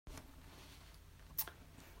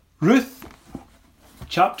Ruth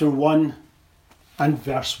chapter 1 and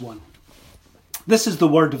verse 1. This is the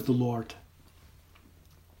word of the Lord.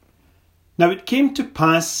 Now it came to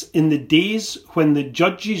pass in the days when the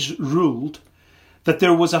judges ruled that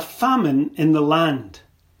there was a famine in the land,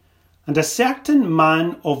 and a certain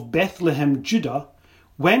man of Bethlehem, Judah,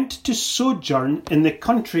 went to sojourn in the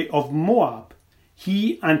country of Moab,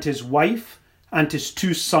 he and his wife and his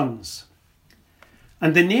 2 sons.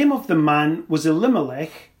 And the name of the man was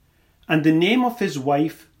Elimelech, and the name of his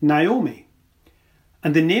wife Naomi,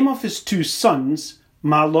 and the name of his 2 sons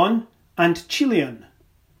Mahlon and Chilion,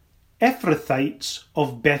 Ephrathites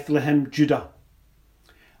of Bethlehem, Judah.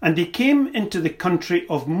 And they came into the country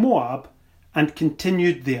of Moab and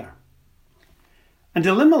continued there. And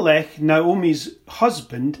Elimelech, Naomi's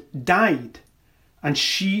husband, died, and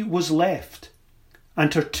she was left,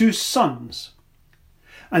 and her 2 sons.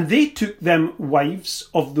 And they took them wives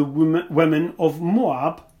of the women of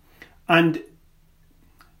Moab, and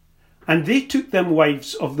they took them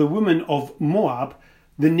wives of the women of Moab.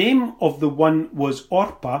 The name of the one was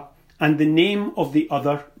Orpah, and the name of the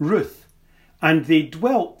other Ruth. And they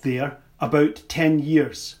dwelt there about 10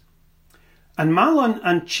 years. And Mahlon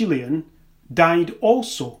and Chilion died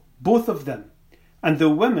also, both of them. And the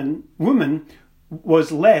woman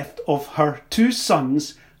was left of her 2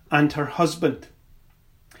 sons and her husband.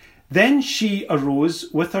 Then she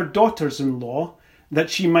arose with her daughters-in-law, that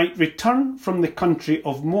she might return from the country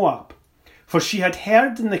of Moab. For she had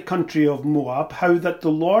heard in the country of Moab how that the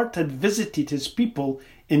Lord had visited his people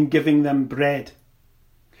in giving them bread.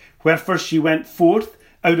 Wherefore she went forth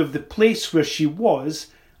out of the place where she was,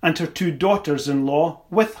 and her 2 daughters-in-law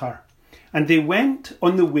with her. And they went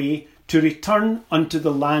on the way to return unto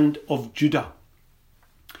the land of Judah.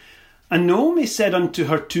 And Naomi said unto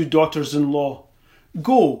her 2 daughters-in-law,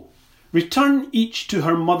 Go, return each to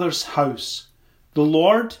her mother's house. The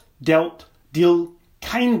Lord deal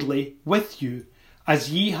kindly with you,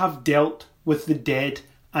 as ye have dealt with the dead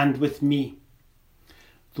and with me.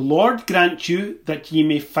 The Lord grant you that ye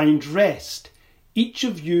may find rest, each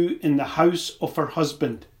of you in the house of her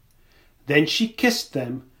husband. Then she kissed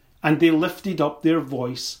them, and they lifted up their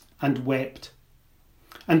voice and wept.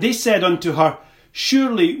 And they said unto her,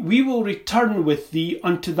 Surely we will return with thee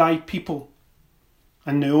unto thy people.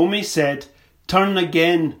 And Naomi said, Turn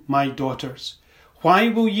again, my daughters. Why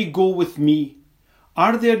will ye go with me?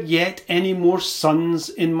 Are there yet any more sons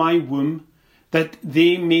in my womb, that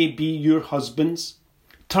they may be your husbands?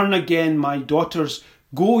 Turn again, my daughters,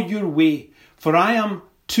 go your way, for I am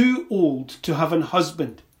too old to have an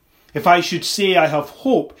husband. If I should say I have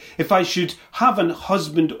hope, if I should have an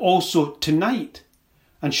husband also tonight,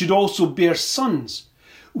 and should also bear sons,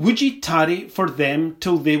 would ye tarry for them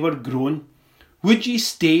till they were grown? Would ye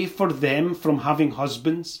stay for them from having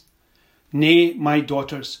husbands? Nay, my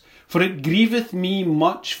daughters, for it grieveth me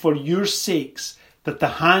much for your sakes, that the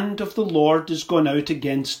hand of the Lord is gone out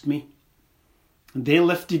against me. And they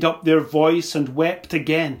lifted up their voice and wept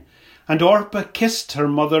again. And Orpah kissed her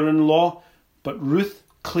mother-in-law, but Ruth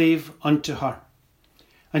clave unto her.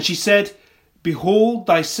 And she said, Behold,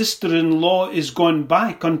 thy sister-in-law is gone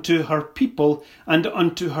back unto her people and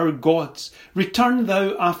unto her gods. Return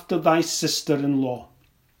thou after thy sister-in-law.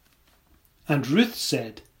 And Ruth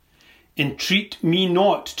said, Intreat me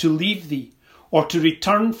not to leave thee, or to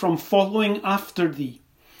return from following after thee.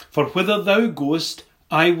 For whither thou goest,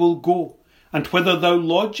 I will go, and whither thou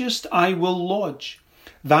lodgest, I will lodge.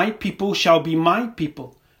 Thy people shall be my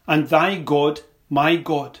people, and thy God my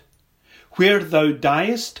God. Where thou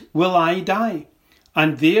diest, will I die,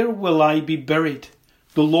 and there will I be buried.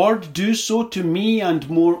 The Lord do so to me, and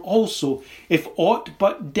more also, if aught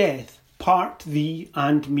but death part thee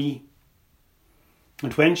and me.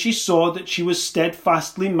 And when she saw that she was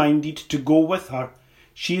steadfastly minded to go with her,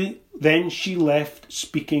 she left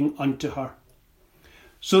speaking unto her.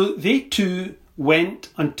 So they 2 went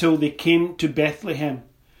until they came to Bethlehem.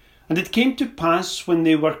 And it came to pass, when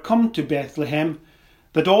they were come to Bethlehem,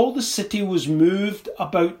 that all the city was moved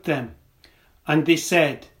about them. And they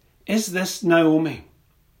said, Is this Naomi?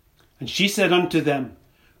 And she said unto them,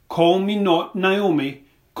 Call me not Naomi,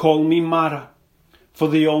 call me Mara. For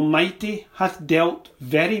the Almighty hath dealt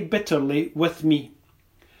very bitterly with me.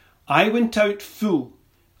 I went out full,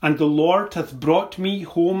 and the Lord hath brought me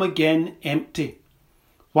home again empty.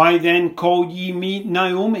 Why then call ye me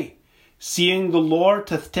Naomi, seeing the Lord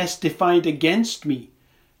hath testified against me,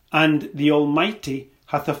 and the Almighty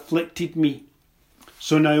hath afflicted me?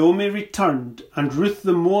 So Naomi returned, and Ruth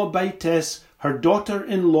the Moabitess, her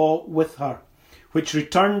daughter-in-law, with her, which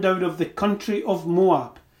returned out of the country of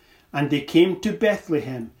Moab, and they came to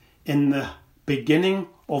Bethlehem in the beginning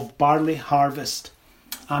of barley harvest.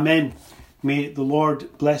 Amen. May the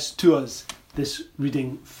Lord bless to us this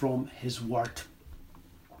reading from his word.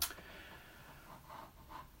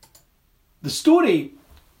 The story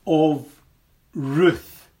of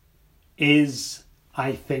Ruth is,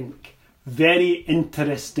 I think, very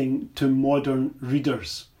interesting to modern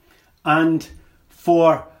readers, and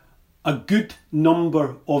for a good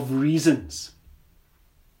number of reasons.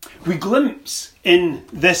 We glimpse in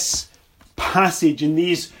this passage, in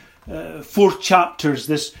these 4 chapters,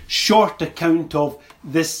 this short account of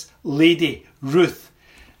this lady, Ruth,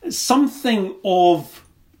 something of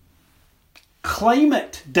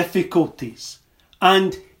climate difficulties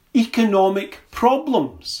and economic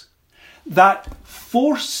problems that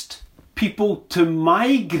forced people to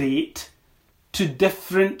migrate to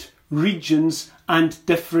different regions and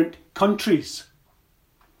different countries.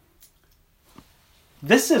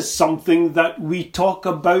 This is something that we talk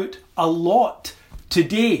about a lot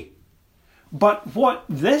today. But what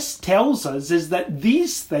this tells us is that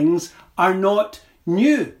these things are not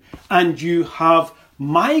new. And you have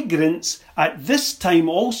migrants at this time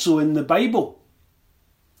also in the Bible.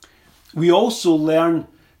 We also learn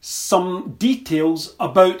some details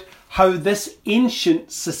about how this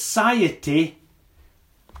ancient society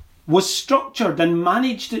was structured and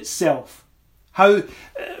managed itself, how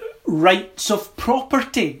rights of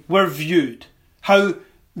property were viewed, how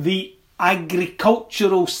the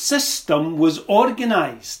agricultural system was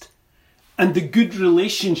organised, and the good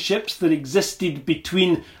relationships that existed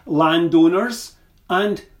between landowners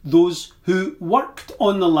and those who worked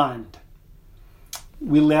on the land.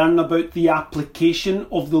 We learn about the application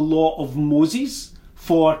of the law of Moses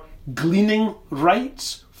for gleaning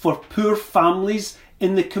rights for poor families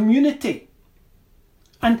in the community.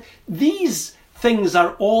 And these things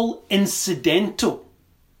are all incidental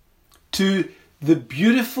to the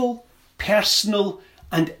beautiful, personal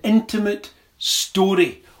and intimate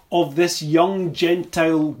story of this young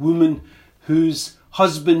Gentile woman whose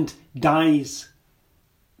husband dies,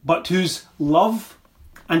 but whose love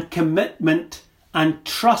and commitment and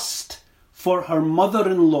trust for her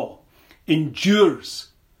mother-in-law endures,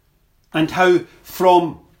 and how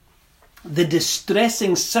from the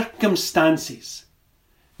distressing circumstances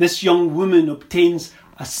this young woman obtains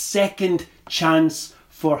a second chance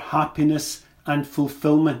for happiness and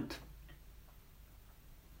fulfilment.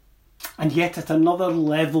 And yet at another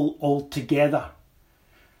level altogether,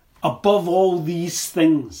 above all these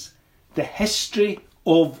things, the history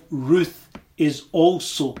of Ruth is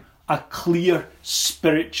also a clear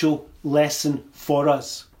spiritual lesson for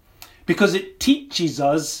us, because it teaches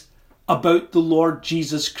us about the Lord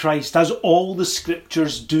Jesus Christ, as all the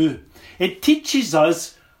scriptures do. It teaches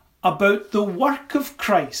us about the work of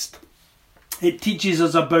Christ. It teaches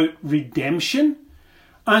us about redemption,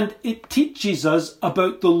 and it teaches us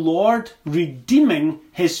about the Lord redeeming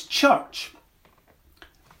his church.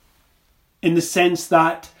 In the sense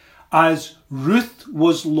that as Ruth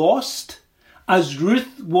was lost, as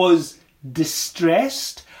Ruth was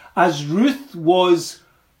distressed, as Ruth was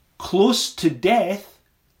close to death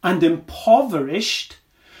and impoverished,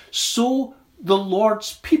 so the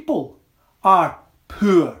Lord's people are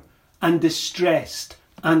poor and distressed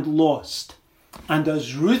and lost. And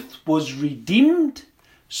as Ruth was redeemed,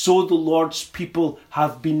 so the Lord's people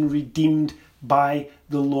have been redeemed by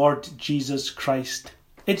the Lord Jesus Christ.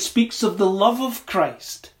 It speaks of the love of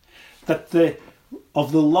Christ, of the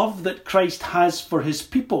love that Christ has for his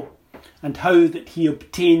people, and how that he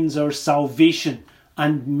obtains our salvation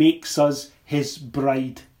and makes us his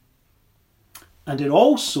bride. And it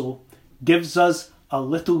also gives us a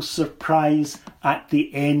little surprise at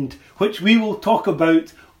the end, which we will talk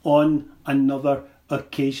about on another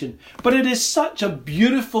occasion. But it is such a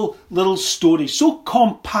beautiful little story, so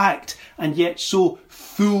compact and yet so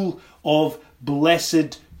full of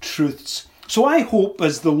blessed truths. So I hope,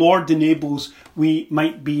 as the Lord enables, we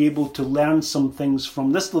might be able to learn some things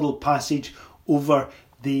from this little passage over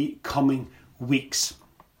the coming weeks.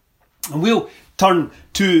 And we'll turn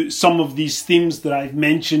to some of these themes that I've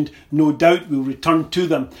mentioned. No doubt we'll return to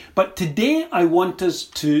them. But today I want us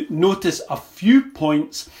to notice a few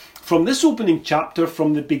points from this opening chapter,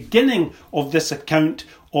 from the beginning of this account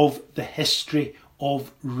of the history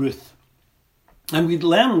of Ruth. And we'd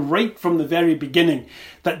learn right from the very beginning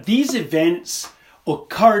that these events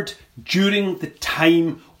occurred during the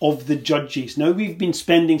time of the judges. Now, we've been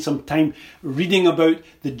spending some time reading about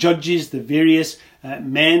the judges, the various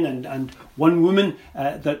men and one woman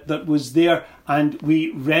that was there, and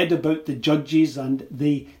we read about the judges and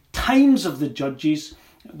the times of the judges,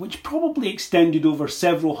 which probably extended over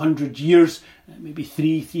several hundred years, maybe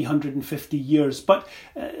 350 years. But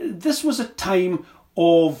this was a time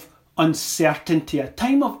of uncertainty, a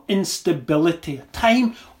time of instability, a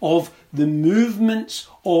time of the movements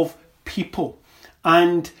of people.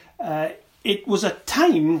 And it was a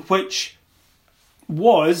time which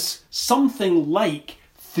was something like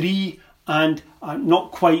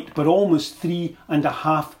not quite, but almost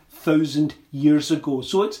 3,500 years ago.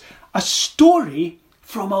 So it's a story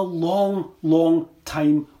from a long, long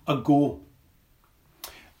time ago.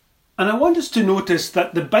 And I want us to notice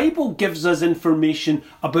that the Bible gives us information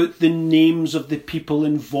about the names of the people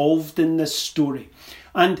involved in this story.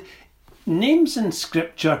 And names in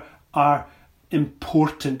Scripture are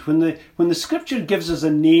important. When the Scripture gives us a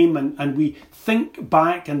name and we think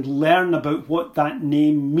back and learn about what that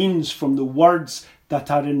name means from the words that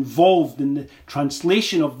are involved in the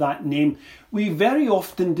translation of that name, we very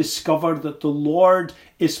often discover that the Lord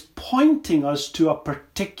is pointing us to a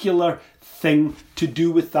particular thing to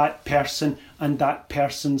do with that person and that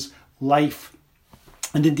person's life.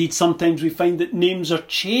 And indeed, sometimes we find that names are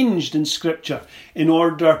changed in Scripture in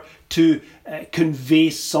order to convey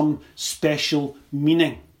some special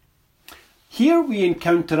meaning. Here we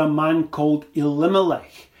encounter a man called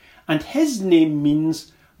Elimelech, and his name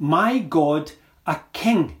means, my God, a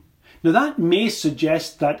king. Now that may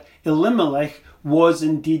suggest that Elimelech was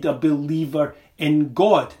indeed a believer in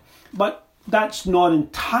God, but that's not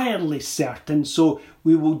entirely certain, so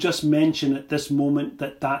we will just mention at this moment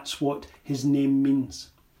that that's what his name means.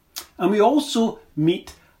 And we also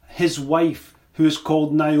meet his wife, who is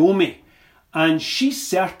called Naomi, and she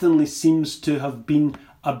certainly seems to have been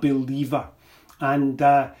a believer, and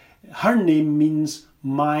her name means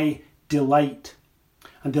my delight.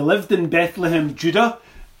 And they lived in Bethlehem, Judah,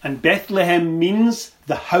 and Bethlehem means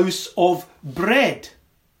the house of bread.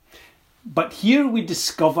 But here we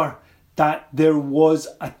discover that there was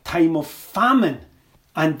a time of famine,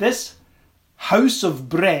 and this house of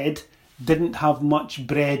bread didn't have much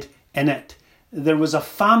bread in it. There was a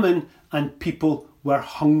famine and people were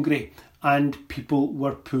hungry and people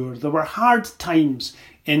were poor. There were hard times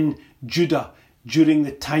in Judah during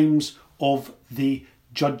the times of the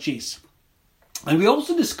judges. And we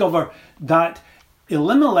also discover that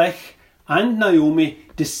Elimelech and Naomi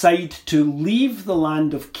decide to leave the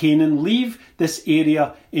land of Canaan, leave this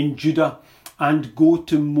area in Judah, and go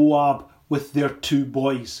to Moab with their two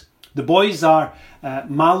boys. The boys are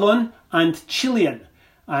Mahlon and Chilion,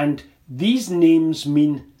 and these names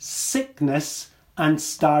mean sickness and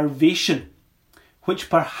starvation, which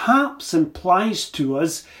perhaps implies to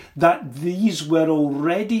us that these were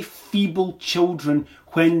already feeble children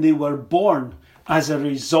when they were born as a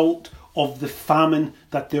result of the famine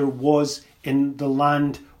that there was in the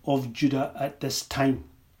land of Judah at this time.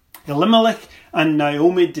 Elimelech and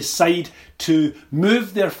Naomi decide to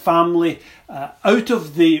move their family out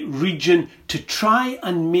of the region to try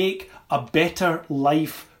and make a better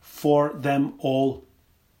life for them all.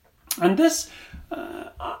 And this,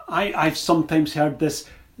 I've sometimes heard this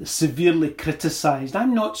severely criticised.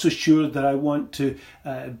 I'm not so sure that I want to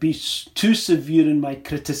be too severe in my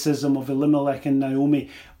criticism of Elimelech and Naomi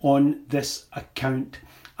on this account.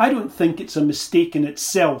 I don't think it's a mistake in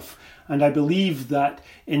itself, and I believe that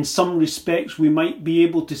in some respects we might be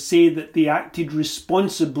able to say that they acted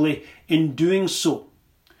responsibly in doing so.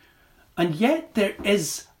 And yet there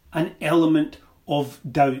is an element of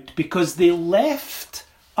doubt, because they left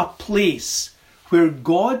a place where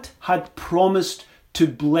God had promised to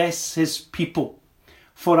bless his people,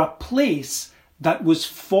 for a place that was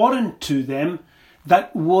foreign to them,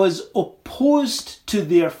 that was opposed to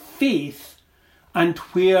their faith, and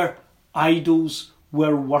where idols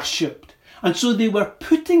were worshipped. And so they were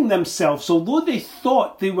putting themselves, although they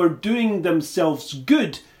thought they were doing themselves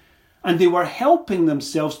good and they were helping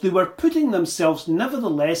themselves, they were putting themselves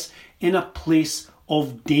nevertheless in a place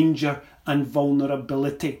of danger and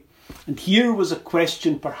vulnerability. And here was a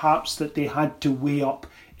question perhaps that they had to weigh up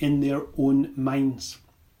in their own minds.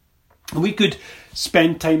 We could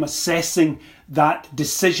spend time assessing that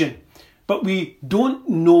decision, but we don't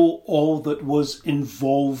know all that was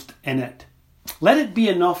involved in it. Let it be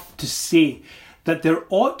enough to say that there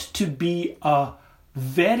ought to be a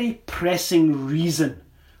very pressing reason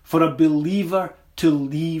for a believer to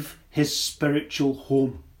leave his spiritual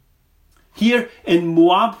home. Here in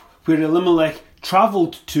Moab, where Elimelech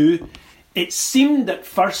travelled to, it seemed at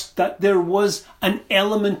first that there was an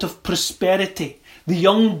element of prosperity. The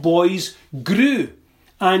young boys grew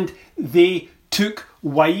and they took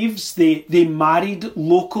wives, they married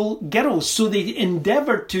local girls, so they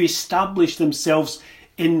endeavoured to establish themselves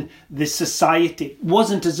in the society. It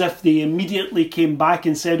wasn't as if they immediately came back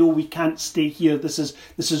and said, oh, we can't stay here, this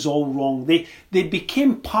is all wrong. They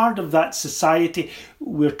became part of that society.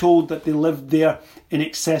 We're told that they lived there in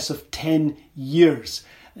excess of 10 years.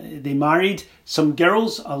 They married some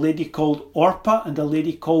girls, a lady called Orpah and a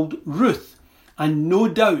lady called Ruth. And no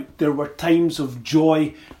doubt there were times of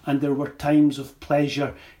joy and there were times of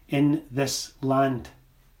pleasure in this land.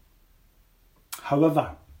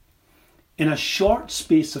 However, in a short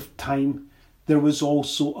space of time, there was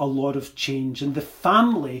also a lot of change, and the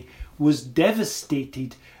family was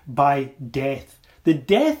devastated by death. The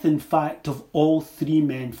death, in fact, of all three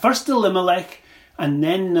men. First Elimelech, and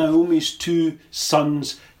then Naomi's two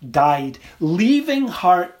sons died, leaving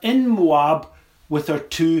her in Moab with her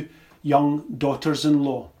two young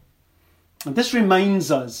daughters-in-law. And this reminds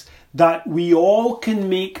us that we all can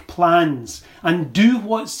make plans and do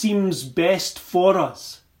what seems best for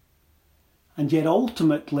us. And yet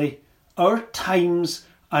ultimately, our times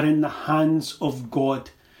are in the hands of God.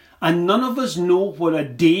 And none of us know what a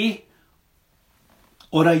day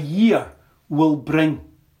or a year will bring.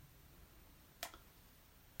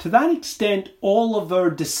 To that extent, all of our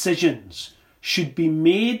decisions should be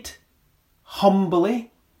made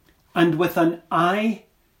humbly and with an eye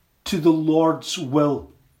to the Lord's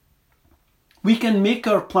will. We can make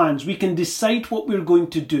our plans, we can decide what we're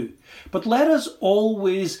going to do, but let us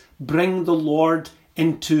always bring the Lord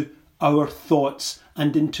into our thoughts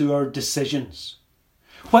and into our decisions.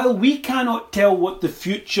 While we cannot tell what the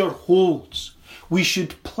future holds, we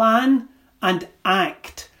should plan and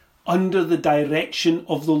act under the direction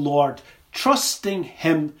of the Lord, trusting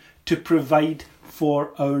Him to provide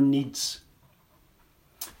for our needs.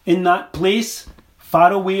 In that place,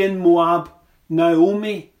 far away in Moab,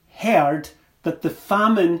 Naomi heard that the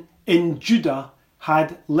famine in Judah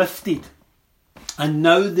had lifted. And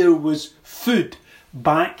now there was food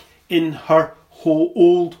back in her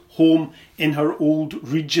old home, in her old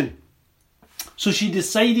region. So she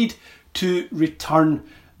decided to return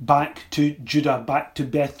back to Judah, back to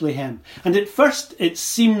Bethlehem. And at first it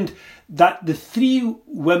seemed that the three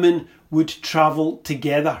women would travel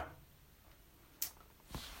together.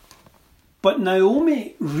 But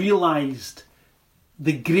Naomi realised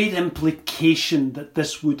the great implication that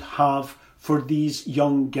this would have for these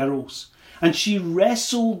young girls. And she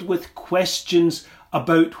wrestled with questions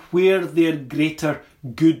about where their greater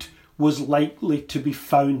good was likely to be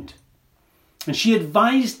found. And she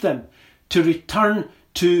advised them to return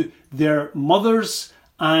to their mothers,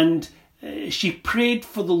 and she prayed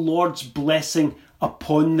for the Lord's blessing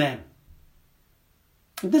upon them.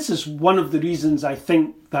 And this is one of the reasons I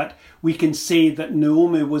think that we can say that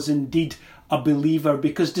Naomi was indeed a believer,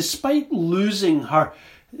 because despite losing her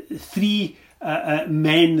three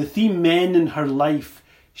men, the three men in her life,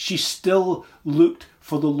 she still looked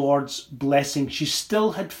for the Lord's blessing. She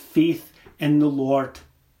still had faith in the Lord.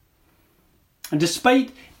 And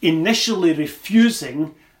despite initially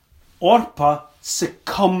refusing, Orpah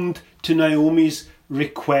succumbed to Naomi's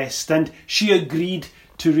request and she agreed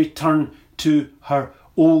to return to her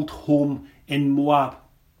old home in Moab.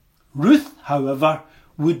 Ruth, however,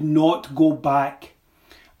 would not go back,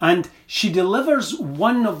 and she delivers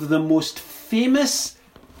one of the most famous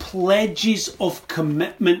pledges of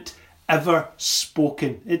commitment ever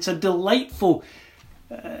spoken. It's a delightful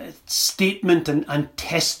statement and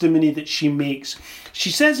testimony that she makes.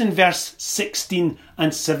 She says in verse 16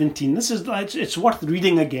 and 17, it's worth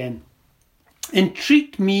reading again.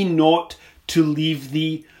 Entreat me not to leave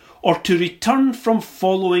thee, or to return from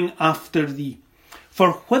following after thee.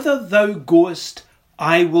 For whither thou goest,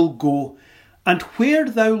 I will go, and where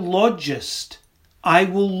thou lodgest, I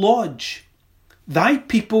will lodge. Thy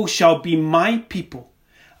people shall be my people,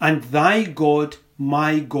 and thy God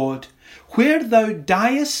my God. Where thou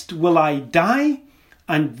diest will I die,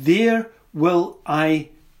 and there will I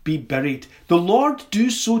be buried. The Lord do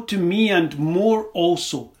so to me, and more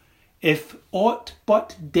also, if aught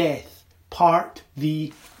but death part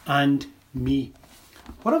thee and me.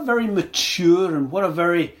 What a very mature and what a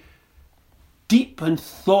very deep and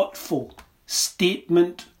thoughtful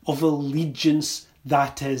statement of allegiance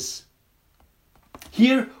that is.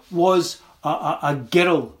 Here was a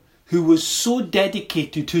girl who was so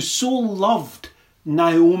dedicated, who so loved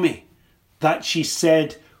Naomi, that she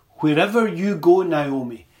said, wherever you go,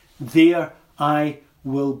 Naomi, there I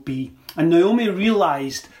will be. And Naomi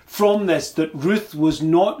realised from this that Ruth was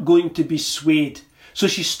not going to be swayed. So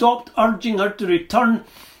she stopped urging her to return,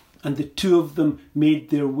 and the two of them made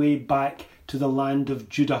their way back to the land of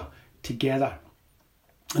Judah together.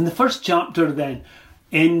 And the first chapter then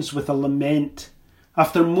ends with a lament.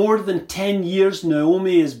 After more than 10 years,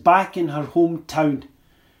 Naomi is back in her hometown.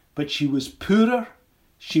 but she was poorer,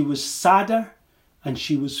 she was sadder, and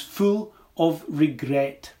she was full of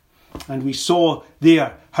regret. And we saw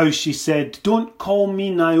there how she said, "Don't call me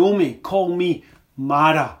Naomi, call me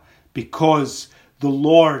Mara, because the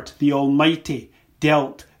Lord, the Almighty,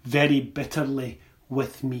 dealt very bitterly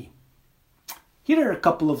with me." Here are a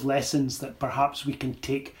couple of lessons that perhaps we can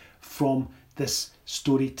take from this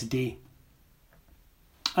story today.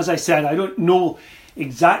 As I said, I don't know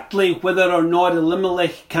exactly whether or not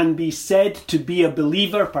Elimelech can be said to be a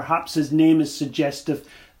believer. Perhaps his name is suggestive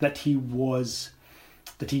that he was,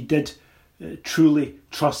 that he did truly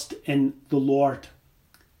trust in the Lord.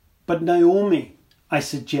 But Naomi, I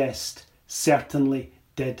suggest, certainly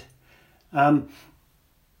did.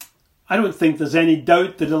 I don't think there's any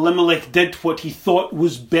doubt that Elimelech did what he thought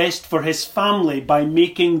was best for his family by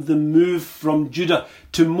making the move from Judah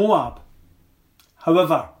to Moab.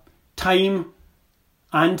 However, time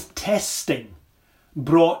and testing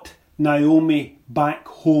brought Naomi back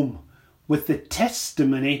home with the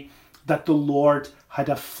testimony that the Lord had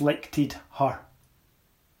afflicted her.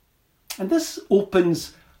 And this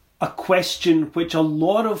opens a question which a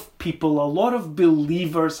lot of people, a lot of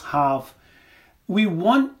believers have. We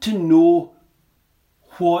want to know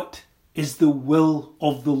what is the will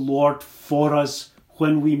of the Lord for us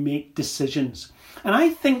when we make decisions. And I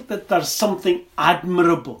think that there's something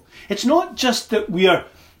admirable. It's not just that we are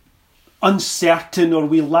uncertain or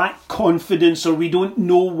we lack confidence or we don't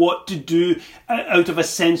know what to do out of a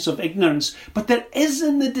sense of ignorance, but there is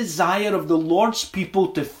in the desire of the Lord's people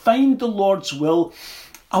to find the Lord's will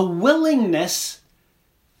a willingness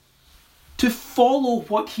to follow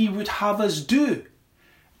what he would have us do,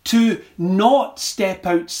 to not step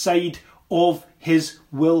outside of his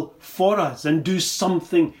will for us and do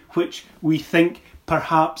something which we think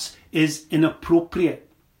perhaps is inappropriate.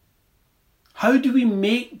 How do we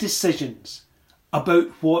make decisions about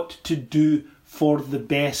what to do for the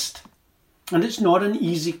best? And it's not an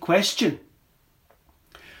easy question.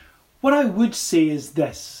 What I would say is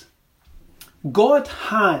this: God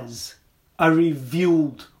has a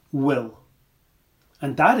revealed will,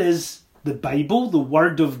 and that is the Bible, the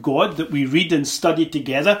Word of God that we read and study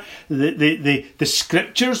together, the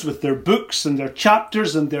scriptures with their books and their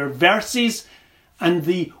chapters and their verses, and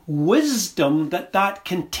the wisdom that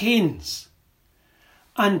contains.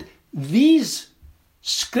 And these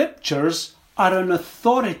scriptures are an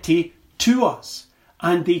authority to us,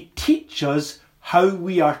 and they teach us how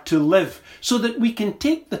we are to live, so that we can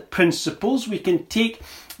take the principles, we can take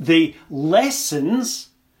the lessons,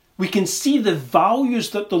 we can see the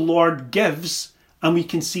values that the Lord gives, and we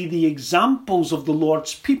can see the examples of the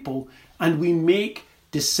Lord's people, and we make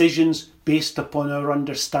decisions based upon our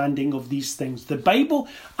understanding of these things. The Bible,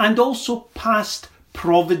 and also past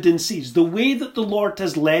providences, the way that the Lord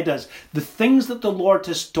has led us, the things that the Lord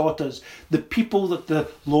has taught us, the people that the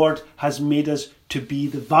Lord has made us to be,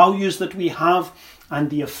 the values that we have and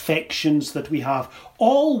the affections that we have,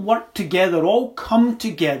 all work together, all come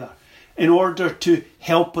together in order to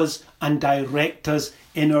help us and direct us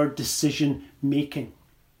in our decision making.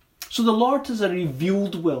 So the Lord has a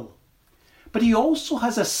revealed will, but he also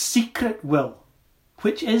has a secret will,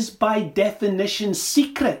 which is by definition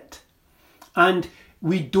secret. And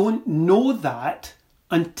we don't know that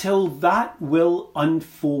until that will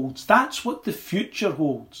unfolds. That's what the future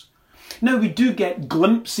holds. Now, we do get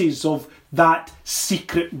glimpses of that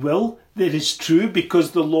secret will. That is true,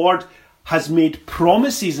 because the Lord has made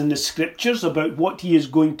promises in the scriptures about what he is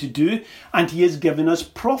going to do, and he has given us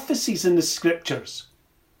prophecies in the scriptures.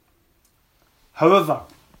 However,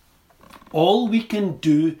 all we can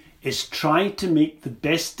do is try to make the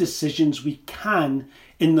best decisions we can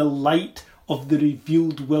in the light of the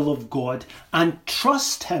revealed will of God, and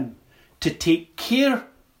trust him to take care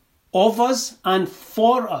of us and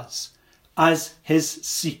for us as his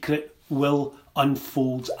secret will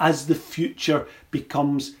unfolds, as the future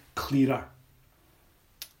becomes clearer.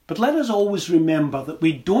 But let us always remember that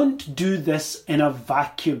we don't do this in a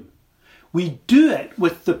vacuum. We do it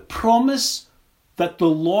with the promise that the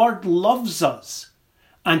Lord loves us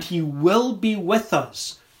and he will be with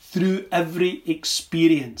us through every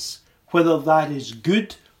experience, whether that is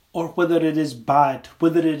good or whether it is bad,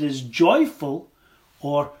 whether it is joyful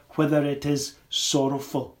or whether it is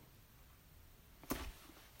sorrowful.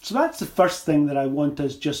 So that's the first thing that I want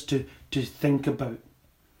us just to think about.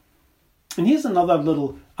 And here's another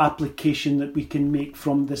little application that we can make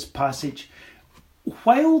from this passage.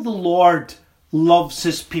 While the Lord loves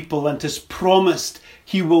his people and has promised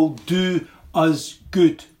he will do us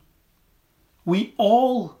good, we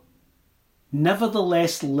all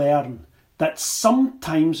nevertheless learn that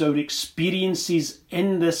sometimes our experiences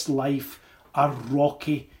in this life are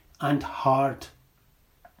rocky and hard.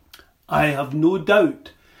 I have no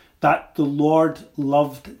doubt that the Lord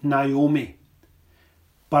loved Naomi,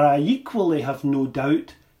 but I equally have no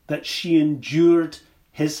doubt that she endured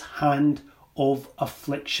his hand of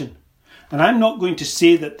affliction. And I'm not going to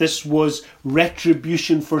say that this was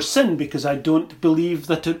retribution for sin, because I don't believe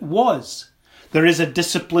that it was. There is a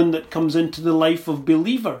discipline that comes into the life of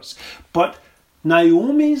believers. But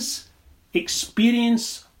Naomi's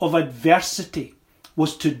experience of adversity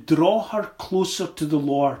was to draw her closer to the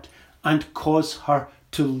Lord and cause her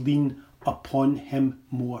to lean upon him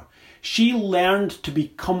more. She learned to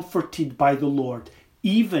be comforted by the Lord,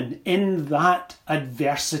 even in that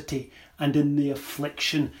adversity and in the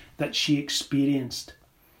affliction that she experienced.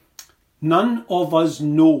 None of us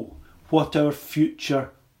know what our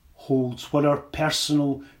future holds, what our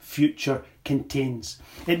personal future contains.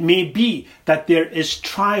 It may be that there is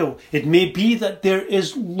trial. It may be that there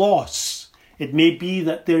is loss. It may be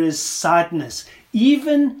that there is sadness,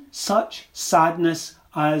 even such sadness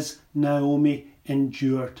as Naomi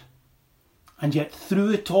endured. And yet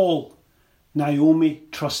through it all, Naomi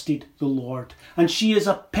trusted the Lord. And she is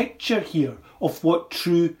a picture here of what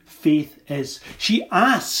true faith is. She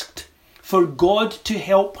asked for God to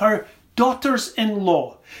help her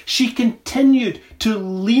daughters-in-law. She continued to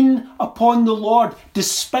lean upon the Lord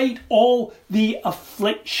despite all the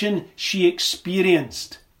affliction she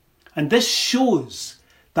experienced. And this shows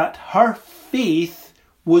that her faith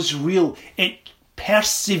was real. It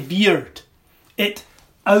persevered. It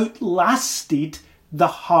outlasted the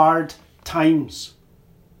hard times.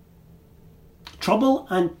 Trouble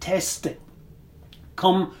and testing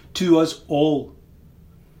come to us all.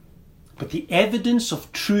 But the evidence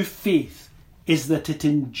of true faith is that it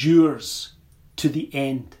endures to the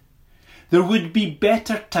end. There would be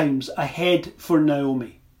better times ahead for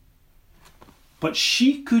Naomi, but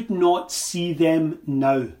she could not see them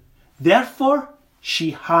now. Therefore,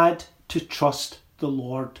 she had to trust the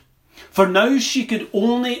Lord. For now she could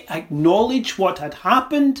only acknowledge what had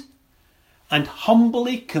happened and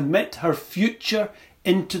humbly commit her future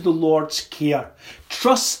into the Lord's care,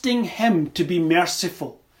 trusting him to be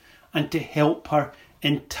merciful and to help her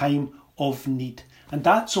in time of need. And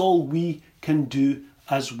that's all we can do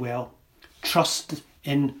as well. Trust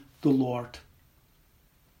in the Lord.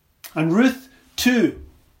 And Ruth too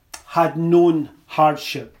had known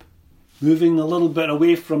hardship. Moving a little bit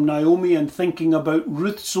away from Naomi and thinking about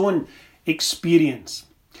Ruth's own experience.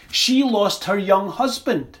 She lost her young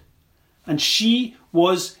husband and she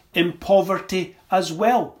was in poverty as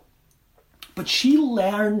well. But she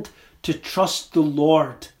learned to trust the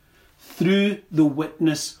Lord through the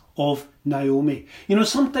witness of Naomi. You know,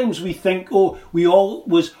 sometimes we think, we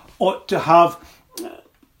always ought to have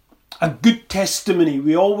a good testimony.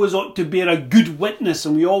 We always ought to bear a good witness,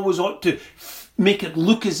 and we always ought to make it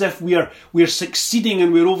look as if we're succeeding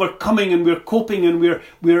and we're overcoming and we're coping and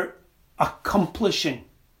we're accomplishing.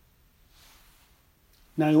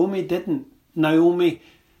 Naomi didn't. Naomi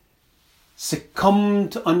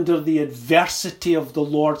succumbed under the adversity of the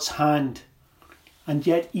Lord's hand. And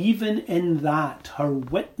yet even in that, her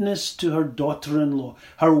witness to her daughter-in-law,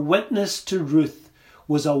 her witness to Ruth,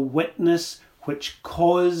 was a witness which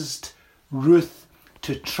caused Ruth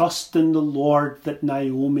to trust in the Lord that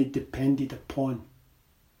Naomi depended upon.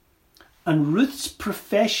 And Ruth's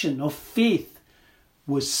profession of faith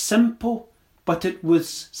was simple, but it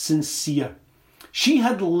was sincere. She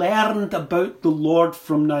had learned about the Lord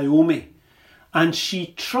from Naomi, and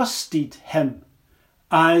she trusted him,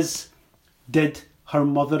 as did her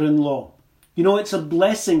mother-in-law. You know, it's a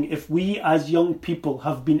blessing if we as young people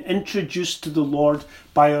have been introduced to the Lord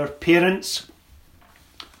by our parents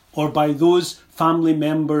or by those family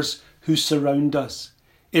members who surround us.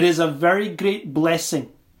 It is a very great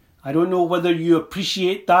blessing. I don't know whether you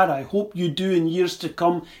appreciate that. I hope you do in years to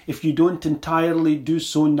come if you don't entirely do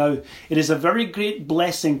so now. It is a very great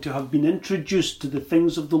blessing to have been introduced to the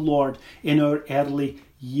things of the Lord in our early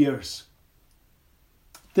years.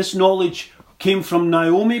 This knowledge came from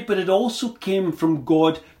Naomi, but it also came from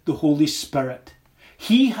God the Holy Spirit.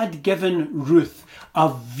 He had given Ruth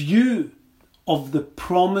a view of the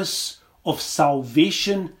promise of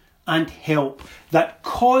salvation and help that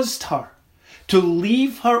caused her to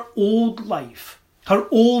leave her old life, her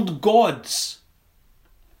old gods,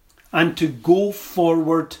 and to go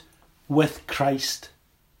forward with Christ.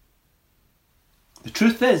 The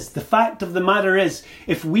truth is, the fact of the matter is,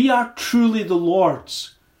 if we are truly the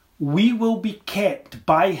Lord's, we will be kept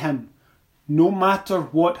by him no matter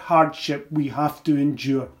what hardship we have to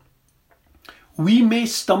endure. We may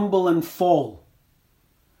stumble and fall,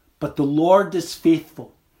 but the Lord is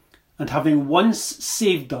faithful, and having once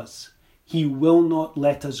saved us, he will not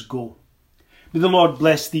let us go. May the Lord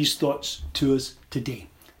bless these thoughts to us today.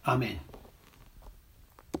 Amen.